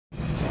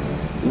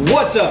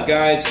What's up,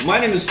 guys? My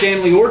name is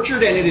Stanley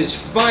Orchard, and it is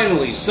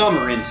finally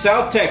summer in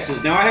South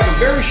Texas. Now, I have a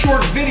very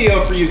short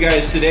video for you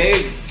guys today.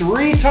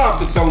 3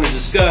 topics I want to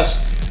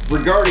discuss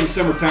regarding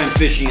summertime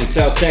fishing in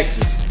South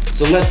Texas.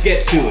 So let's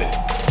get to it.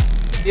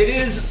 It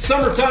is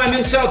summertime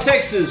in South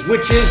Texas,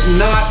 which is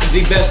not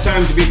the best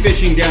time to be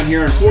fishing down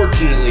here,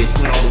 unfortunately. It's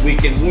when all the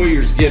weekend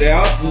warriors get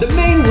out. The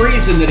main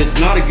reason that it's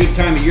not a good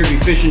time of year to be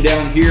fishing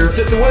down here is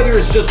that the weather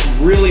is just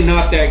really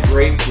not that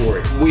great for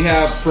it. We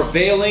have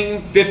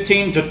prevailing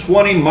 15 to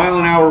 20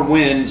 mile-an-hour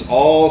winds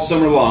all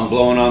summer long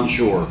blowing on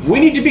shore. We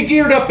need to be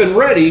geared up and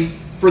ready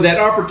for that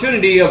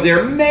opportunity of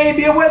there may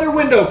be a weather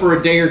window for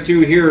a day or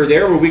two here or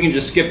there where we can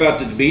just skip out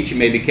to the beach and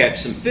maybe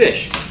catch some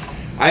fish.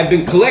 I've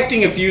been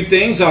collecting a few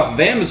things off of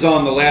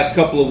Amazon the last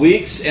couple of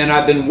weeks, and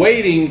I've been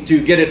waiting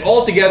to get it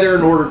all together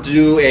in order to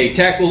do a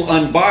tackle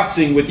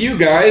unboxing with you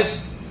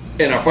guys,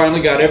 and I finally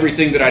got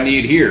everything that I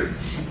need here.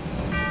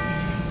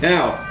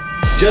 Now,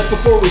 just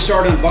before we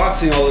start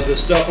unboxing all of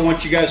this stuff, I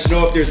want you guys to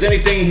know if there's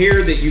anything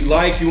here that you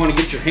like, you want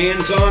to get your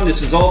hands on.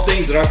 This is all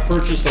things that I've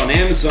purchased on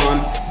Amazon.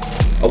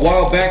 A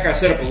while back, I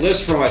set up a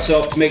list for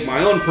myself to make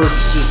my own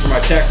purchases for my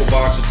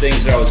Tacklebox of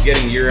things that I was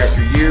getting year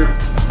after year.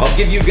 I'll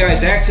give you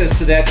guys access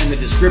to that in the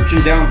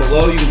description down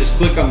below. You can just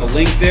click on the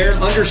link there.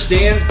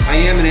 Understand, I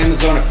am an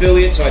Amazon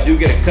affiliate, so I do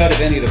get a cut of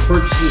any of the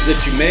purchases that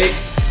you make.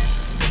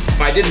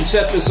 I didn't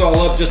set this all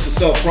up just to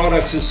sell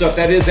products and stuff.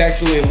 That is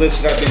actually a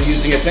list that I've been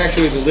using. It's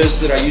actually the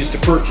list that I use to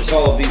purchase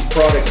all of these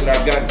products that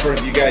I've got in front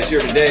of you guys here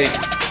today.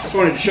 Just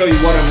wanted to show you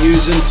what I'm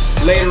using.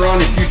 Later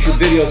on in future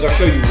videos, I'll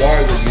show you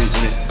why we're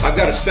using it. I've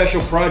got a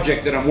special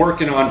project that I'm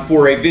working on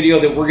for a video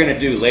that we're going to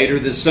do later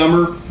this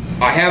summer.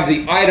 I have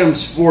the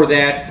items for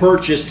that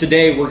purchase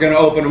today. We're going to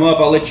open them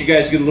up. I'll let you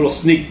guys get a little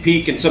sneak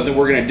peek and something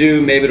we're going to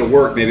do. Maybe it'll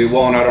work, maybe it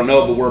won't, I don't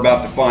know, but we're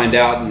about to find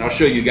out, and I'll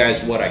show you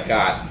guys what I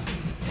got.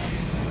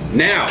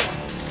 Now,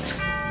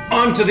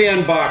 on to the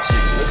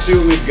unboxing. Let's see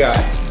what we've got.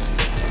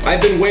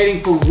 I've been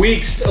waiting for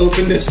weeks to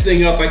open this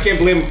thing up. I can't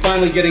believe I'm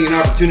finally getting an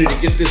opportunity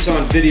to get this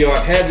on video.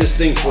 I've had this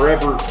thing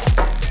forever,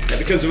 and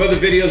because of other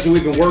videos that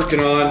we've been working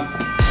on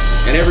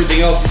and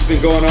everything else that's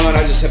been going on,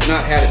 I just have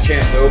not had a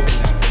chance to open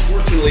that.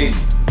 Unfortunately,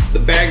 the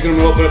bag that I'm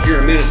going to open up here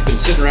in a minute has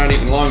been sitting around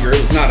even longer. It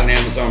was not an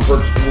Amazon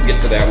purchase, but we'll get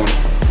to that one.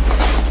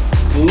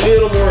 A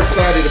little more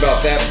excited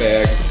about that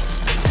bag.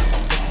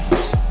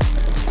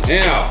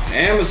 Now,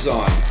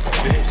 Amazon.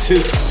 This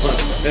is fun.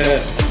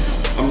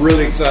 I'm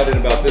really excited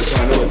about this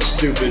one. I know it's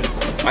stupid.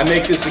 I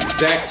make this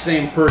exact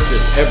same purchase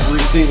every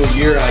single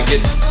year, and I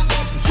get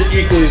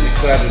equally as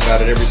excited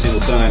about it every single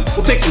time.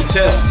 We'll take some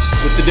tests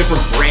with the different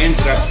brands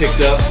that I've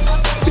picked up.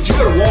 But you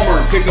go to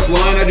Walmart and pick up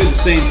line. I do the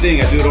same thing.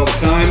 I do it all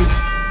the time.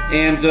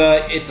 And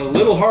it's a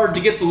little hard to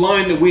get the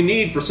line that we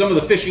need for some of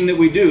the fishing that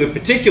we do. In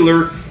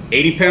particular,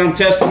 80-pound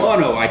test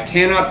mono. I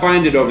cannot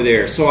find it over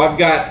there. So I've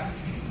got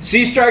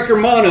Sea Striker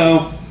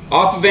mono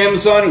off of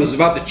Amazon. It was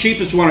about the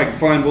cheapest one I could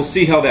find. We'll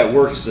see how that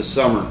works this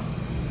summer.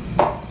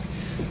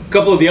 A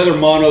couple of the other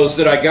monos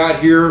that I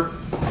got here,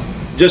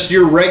 just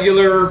your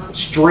regular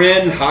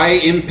Stren high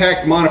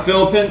impact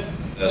monofilament.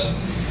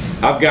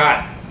 I've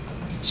got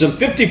some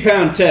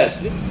 50-pound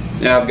tests.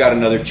 Now I've got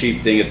another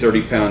cheap thing, a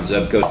 30-pound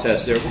Zebco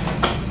test there.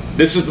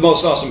 This is the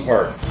most awesome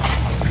part.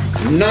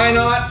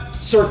 9/0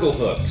 circle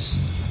hooks.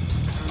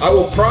 I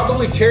will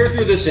probably tear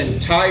through this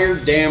entire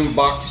damn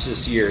box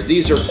this year.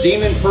 These are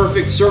Demon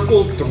Perfect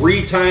Circle,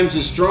 3 times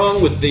as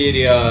strong with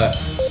the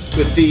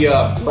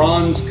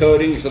bronze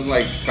coating, something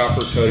like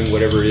copper coating,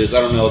 whatever it is.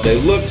 I don't know. They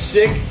look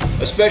sick,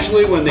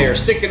 especially when they are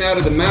sticking out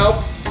of the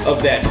mouth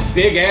of that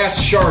big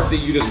ass shark that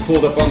you just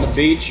pulled up on the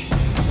beach.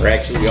 Or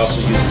actually, we also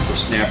use them for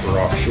snapper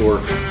offshore.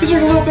 These are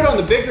a little bit on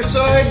the bigger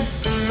side,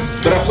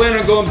 but I plan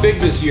on going big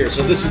this year,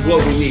 so this is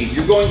what we need.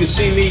 You're going to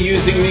see me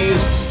using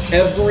these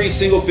every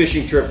single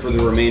fishing trip for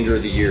the remainder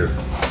of the year.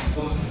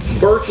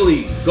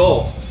 Berkeley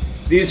Gulp.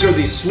 These are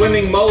the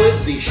swimming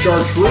mullet, the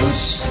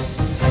chartreuse.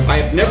 I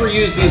have never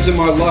used these in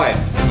my life.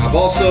 I've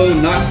also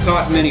not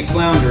caught many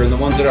flounder, and the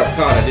ones that I've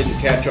caught I didn't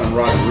catch on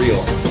rod and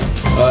reel.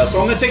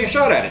 So I'm going to take a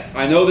shot at it.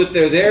 I know that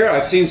they're there.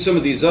 I've seen some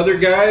of these other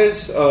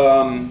guys.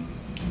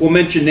 We'll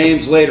mention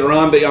names later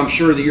on, but I'm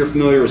sure that you're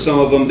familiar with some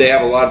of them. They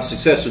have a lot of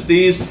success with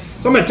these.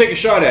 So I'm going to take a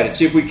shot at it,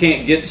 see if we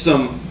can't get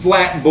some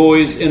flat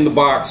boys in the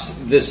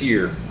box this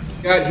year.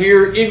 Got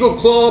here Eagle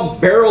Claw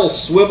barrel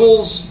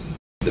swivels.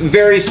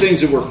 Various things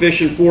that we're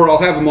fishing for. I'll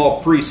have them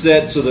all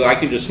preset so that I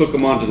can just hook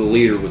them onto the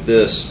leader with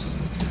this.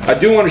 I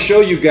do want to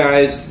show you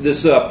guys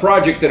this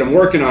project that I'm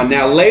working on.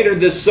 Now later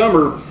this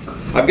summer,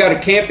 I've got a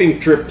camping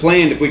trip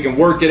planned if we can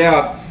work it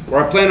out,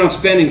 where I plan on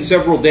spending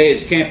several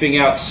days camping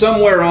out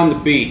somewhere on the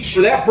beach.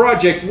 For that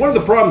project, one of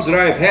the problems that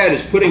I have had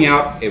is putting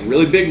out a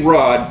really big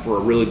rod for a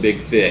really big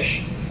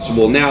fish. So,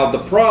 well, now the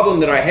problem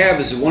that I have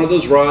is that one of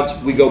those rods,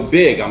 we go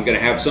big. I'm going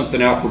to have something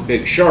out for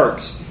big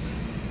sharks.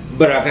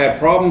 But I've had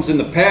problems in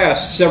the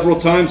past. Several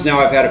times now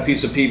I've had a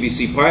piece of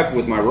PVC pipe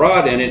with my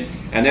rod in it,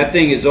 and that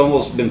thing has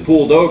almost been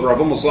pulled over. I've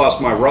almost lost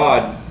my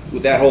rod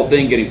with that whole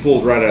thing getting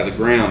pulled right out of the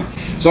ground.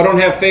 So I don't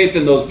have faith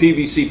in those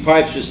PVC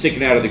pipes just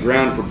sticking out of the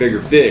ground for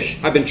bigger fish.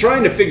 I've been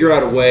trying to figure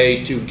out a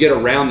way to get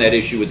around that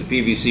issue with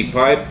the PVC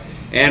pipe,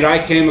 and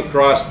I came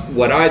across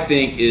what I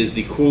think is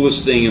the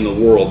coolest thing in the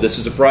world. This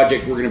is a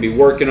project we're going to be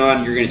working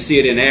on. You're going to see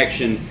it in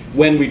action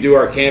when we do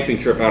our camping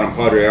trip out on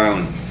Padre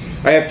Island.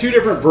 I have two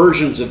different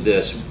versions of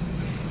this.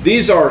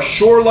 These are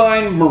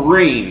Shoreline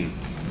Marine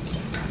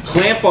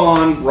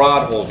clamp-on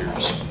rod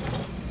holders.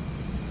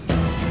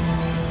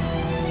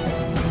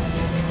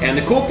 And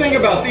the cool thing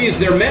about these,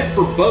 they're meant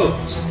for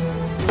boats.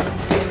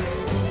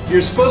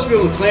 You're supposed to be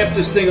able to clamp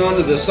this thing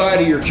onto the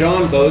side of your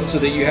John boat so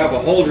that you have a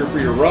holder for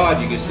your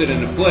rod you can sit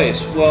into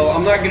place. Well,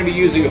 I'm not going to be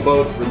using a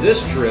boat for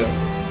this trip,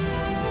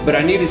 but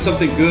I needed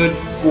something good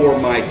for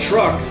my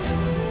truck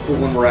for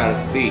when we're out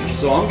at the beach.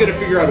 So I'm going to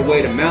figure out a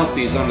way to mount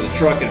these onto the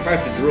truck, and if I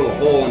have to drill a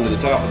hole into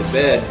the top of the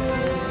bed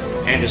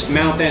and just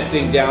mount that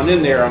thing down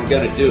in there, I'm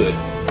going to do it.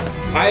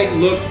 I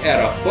looked at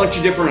a bunch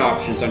of different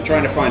options. I'm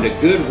trying to find a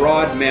good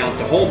rod mount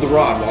to hold the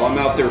rod while I'm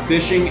out there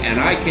fishing,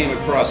 and I came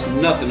across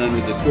nothing under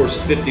the course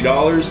of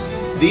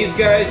 $50. These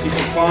guys you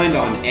can find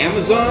on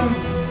Amazon.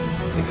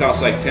 They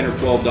cost like $10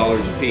 or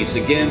 $12 a piece.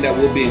 Again, that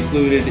will be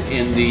included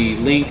in the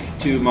link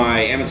to my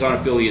Amazon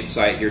affiliate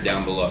site here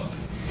down below.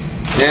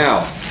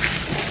 Now,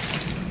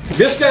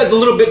 this guy's a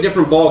little bit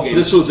different ballgame.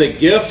 This was a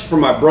gift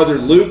from my brother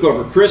Luke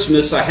over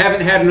Christmas. I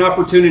haven't had an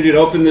opportunity to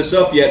open this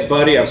up yet,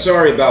 buddy. I'm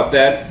sorry about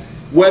that.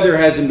 Weather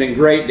hasn't been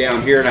great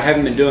down here, and I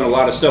haven't been doing a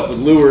lot of stuff with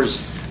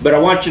lures, but I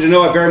want you to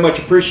know I very much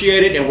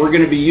appreciate it, and we're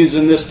going to be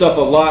using this stuff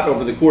a lot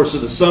over the course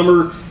of the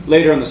summer,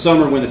 later in the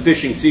summer when the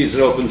fishing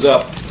season opens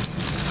up.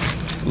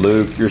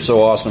 Luke, you're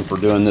so awesome for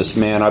doing this,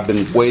 man. I've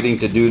been waiting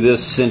to do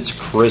this since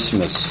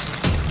Christmas.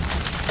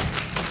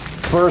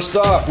 First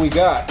off, we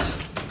got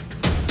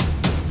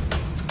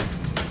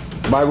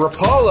my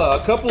Rapala,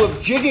 a couple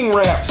of jigging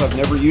wraps. I've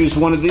never used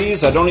one of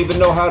these. I don't even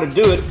know how to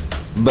do it,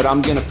 but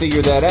I'm gonna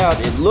figure that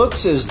out. It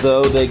looks as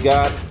though they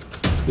got,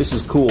 this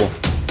is cool.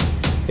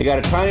 They got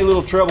a tiny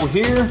little treble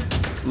here.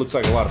 Looks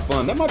like a lot of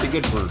fun. That might be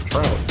good for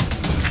trout.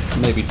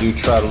 Maybe do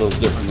trout a little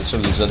different than some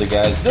of these other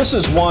guys. This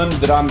is one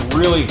that I'm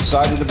really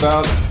excited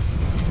about.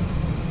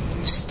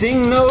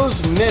 Sting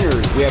Nose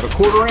Minnows. We have a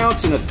 1/4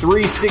 ounce and a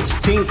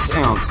 3/16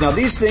 ounce. Now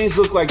these things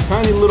look like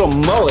tiny little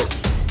mullet.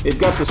 They've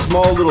got the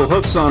small little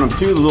hooks on them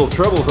too, the little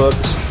treble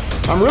hooks.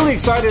 I'm really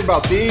excited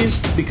about these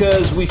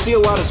because we see a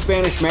lot of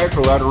Spanish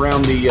mackerel out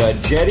around the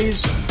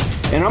jetties,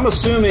 and I'm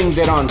assuming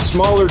that on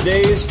smaller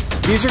days,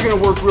 these are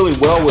going to work really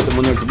well with them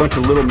when there's a bunch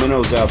of little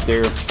minnows out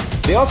there.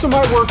 They also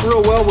might work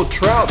real well with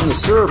trout in the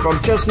surf.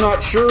 I'm just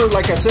not sure.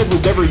 Like I said,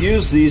 we've never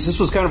used these. This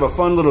was kind of a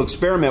fun little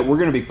experiment we're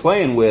going to be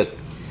playing with.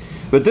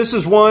 But this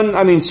is one,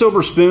 I mean,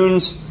 silver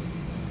spoons,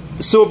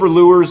 silver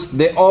lures,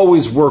 they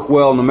always work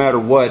well no matter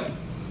what.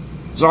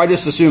 So I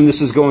just assume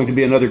this is going to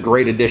be another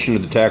great addition to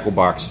the tackle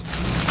box.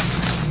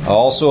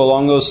 Also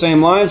along those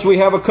same lines, we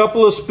have a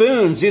couple of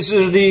spoons. This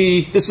is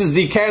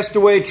the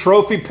Castaway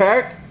Trophy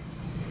Pack.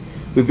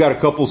 We've got a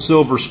couple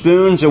silver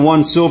spoons and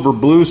one silver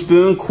blue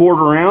spoon,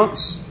 1/4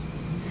 ounce.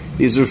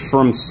 These are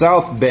from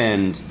South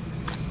Bend.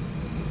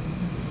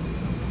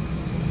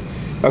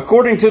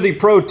 According to the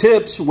pro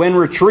tips, when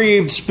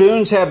retrieved,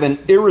 spoons have an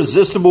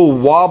irresistible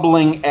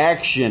wobbling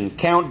action.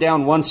 Count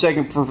down 1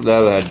 second for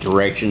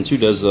directions. Who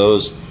does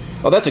those?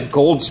 Oh, that's a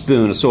gold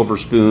spoon, a silver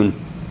spoon,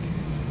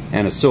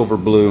 and a silver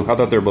blue. I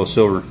thought they were both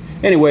silver.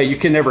 Anyway, you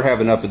can never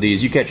have enough of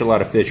these. You catch a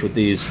lot of fish with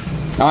these.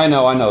 I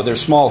know. They're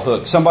small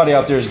hooks. Somebody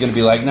out there is going to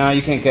be like, nah,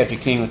 you can't catch a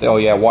king with, oh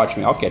yeah, watch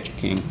me. I'll catch a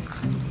king.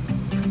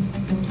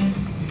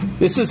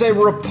 This is a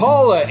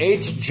Rapala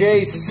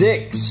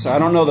HJ6. I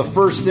don't know the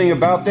first thing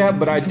about that,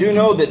 but I do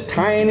know that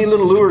tiny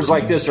little lures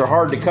like this are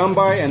hard to come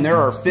by, and there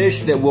are fish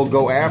that will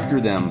go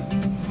after them.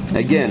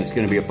 Again, it's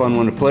going to be a fun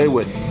one to play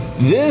with.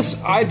 This,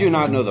 I do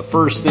not know the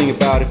first thing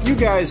about. If you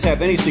guys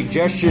have any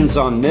suggestions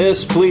on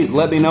this, please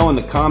let me know in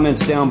the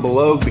comments down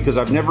below, because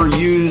I've never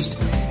used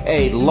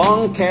a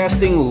long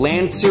casting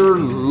Lancer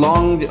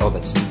long... Oh,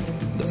 that's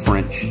the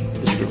French.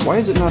 Why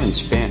is it not in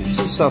Spanish?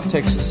 This is South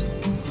Texas.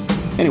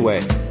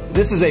 Anyway,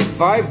 this is a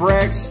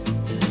Vibrax,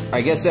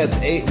 I guess that's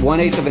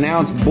 1/8 of an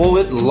ounce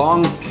bullet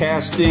long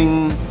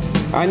casting.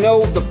 I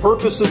know the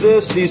purpose of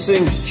this. These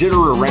things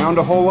jitter around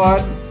a whole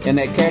lot, and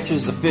that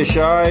catches the fish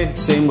eye.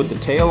 Same with the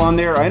tail on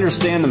there. I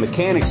understand the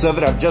mechanics of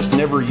it. I've just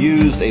never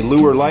used a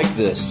lure like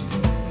this.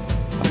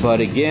 But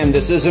again,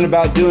 this isn't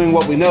about doing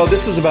what we know.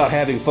 This is about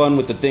having fun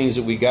with the things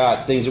that we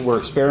got, things that we're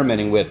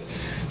experimenting with.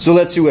 So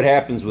let's see what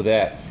happens with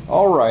that.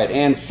 All right,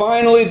 and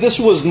finally, this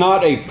was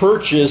not a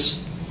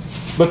purchase,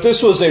 but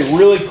this was a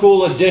really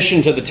cool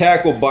addition to the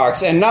tackle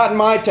box, and not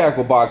my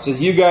tackle box.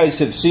 As you guys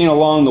have seen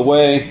along the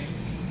way,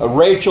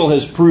 Rachel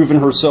has proven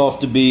herself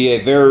to be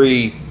a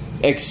very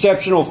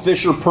exceptional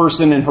fisher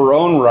person in her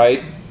own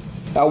right.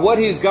 Now what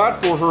he's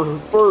got for her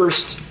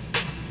first,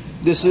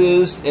 this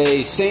is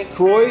a St.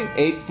 Croix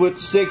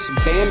 8'6"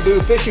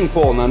 bamboo fishing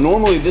pole. Now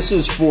normally this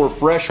is for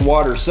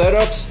freshwater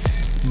setups,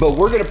 but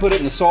we're going to put it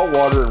in the salt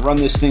water and run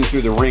this thing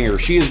through the ringer.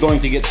 She is going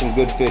to get some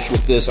good fish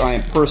with this. I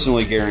am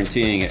personally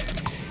guaranteeing it.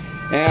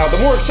 Now, the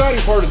more exciting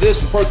part of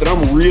this, the part that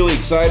I'm really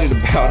excited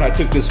about, I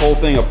took this whole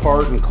thing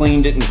apart and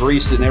cleaned it and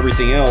greased it and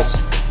everything else,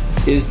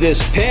 is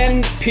this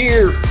Penn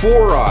Pier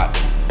 4-aught.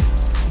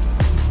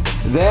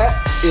 That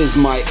is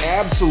my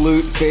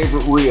absolute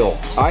favorite reel.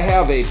 I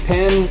have a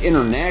Penn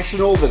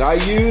International that I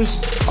use.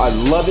 I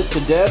love it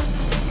to death.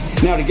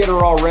 Now, to get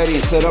her all ready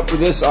and set up for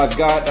this, I've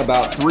got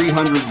about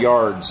 300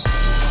 yards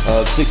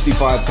of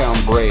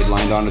 65-pound braid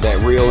lined onto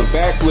that reel. In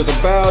fact, with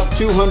about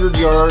 200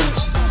 yards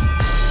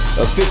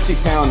of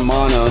 50-pound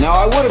mono. Now,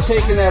 I would have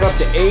taken that up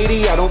to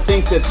 80. I don't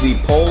think that the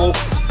pole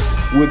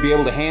would be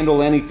able to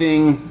handle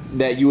anything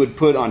that you would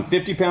put on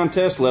 50-pound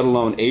test, let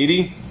alone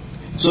 80.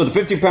 So the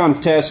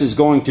 50-pound test is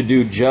going to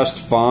do just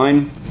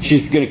fine.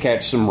 She's going to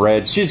catch some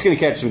reds. She's going to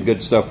catch some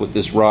good stuff with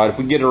this rod. If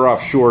we get her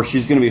offshore,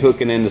 she's going to be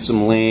hooking into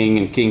some ling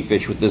and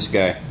kingfish with this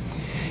guy.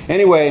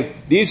 Anyway,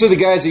 these are the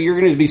guys that you're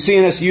going to be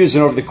seeing us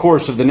using over the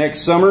course of the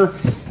next summer.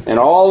 And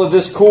all of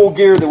this cool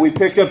gear that we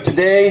picked up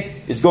today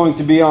is going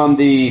to be on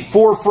the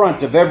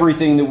forefront of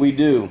everything that we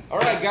do. All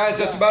right, guys,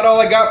 that's about all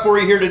I got for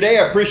you here today.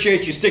 I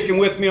appreciate you sticking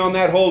with me on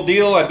that whole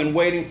deal. I've been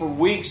waiting for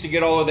weeks to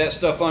get all of that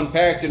stuff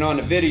unpacked and on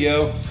the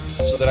video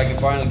so that I can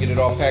finally get it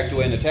all packed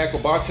away in the tackle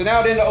box and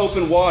out into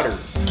open water.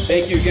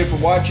 Thank you again for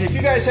watching. If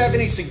you guys have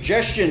any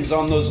suggestions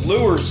on those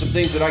lures, some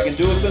things that I can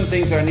do with them,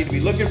 things that I need to be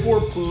looking for,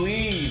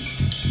 please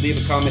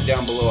leave a comment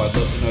down below. I'd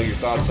love to know your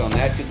thoughts on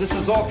that, because this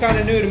is all kind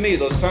of new to me.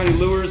 Those tiny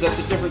lures, that's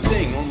a different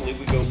thing. Normally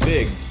we go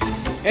big.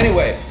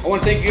 Anyway, I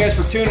want to thank you guys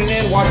for tuning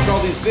in, watching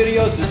all these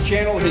videos. This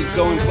channel is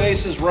going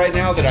places right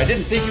now that I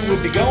didn't think it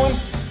would be going,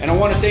 and I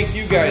want to thank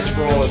you guys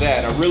for all of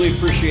that. I really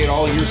appreciate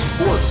all of your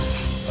support.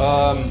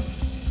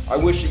 I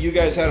wish that you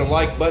guys had a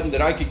like button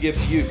that I could give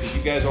to you, because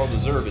you guys all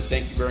deserve it.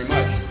 Thank you very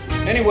much.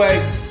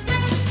 Anyway,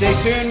 stay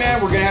tuned,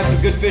 man. We're going to have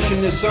some good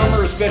fishing this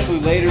summer, especially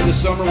later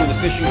this summer when the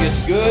fishing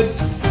gets good.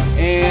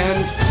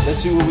 And let's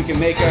see what we can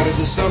make out of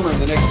this summer in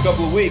the next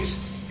couple of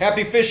weeks.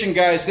 Happy fishing,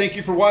 guys. Thank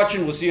you for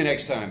watching. We'll see you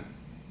next time.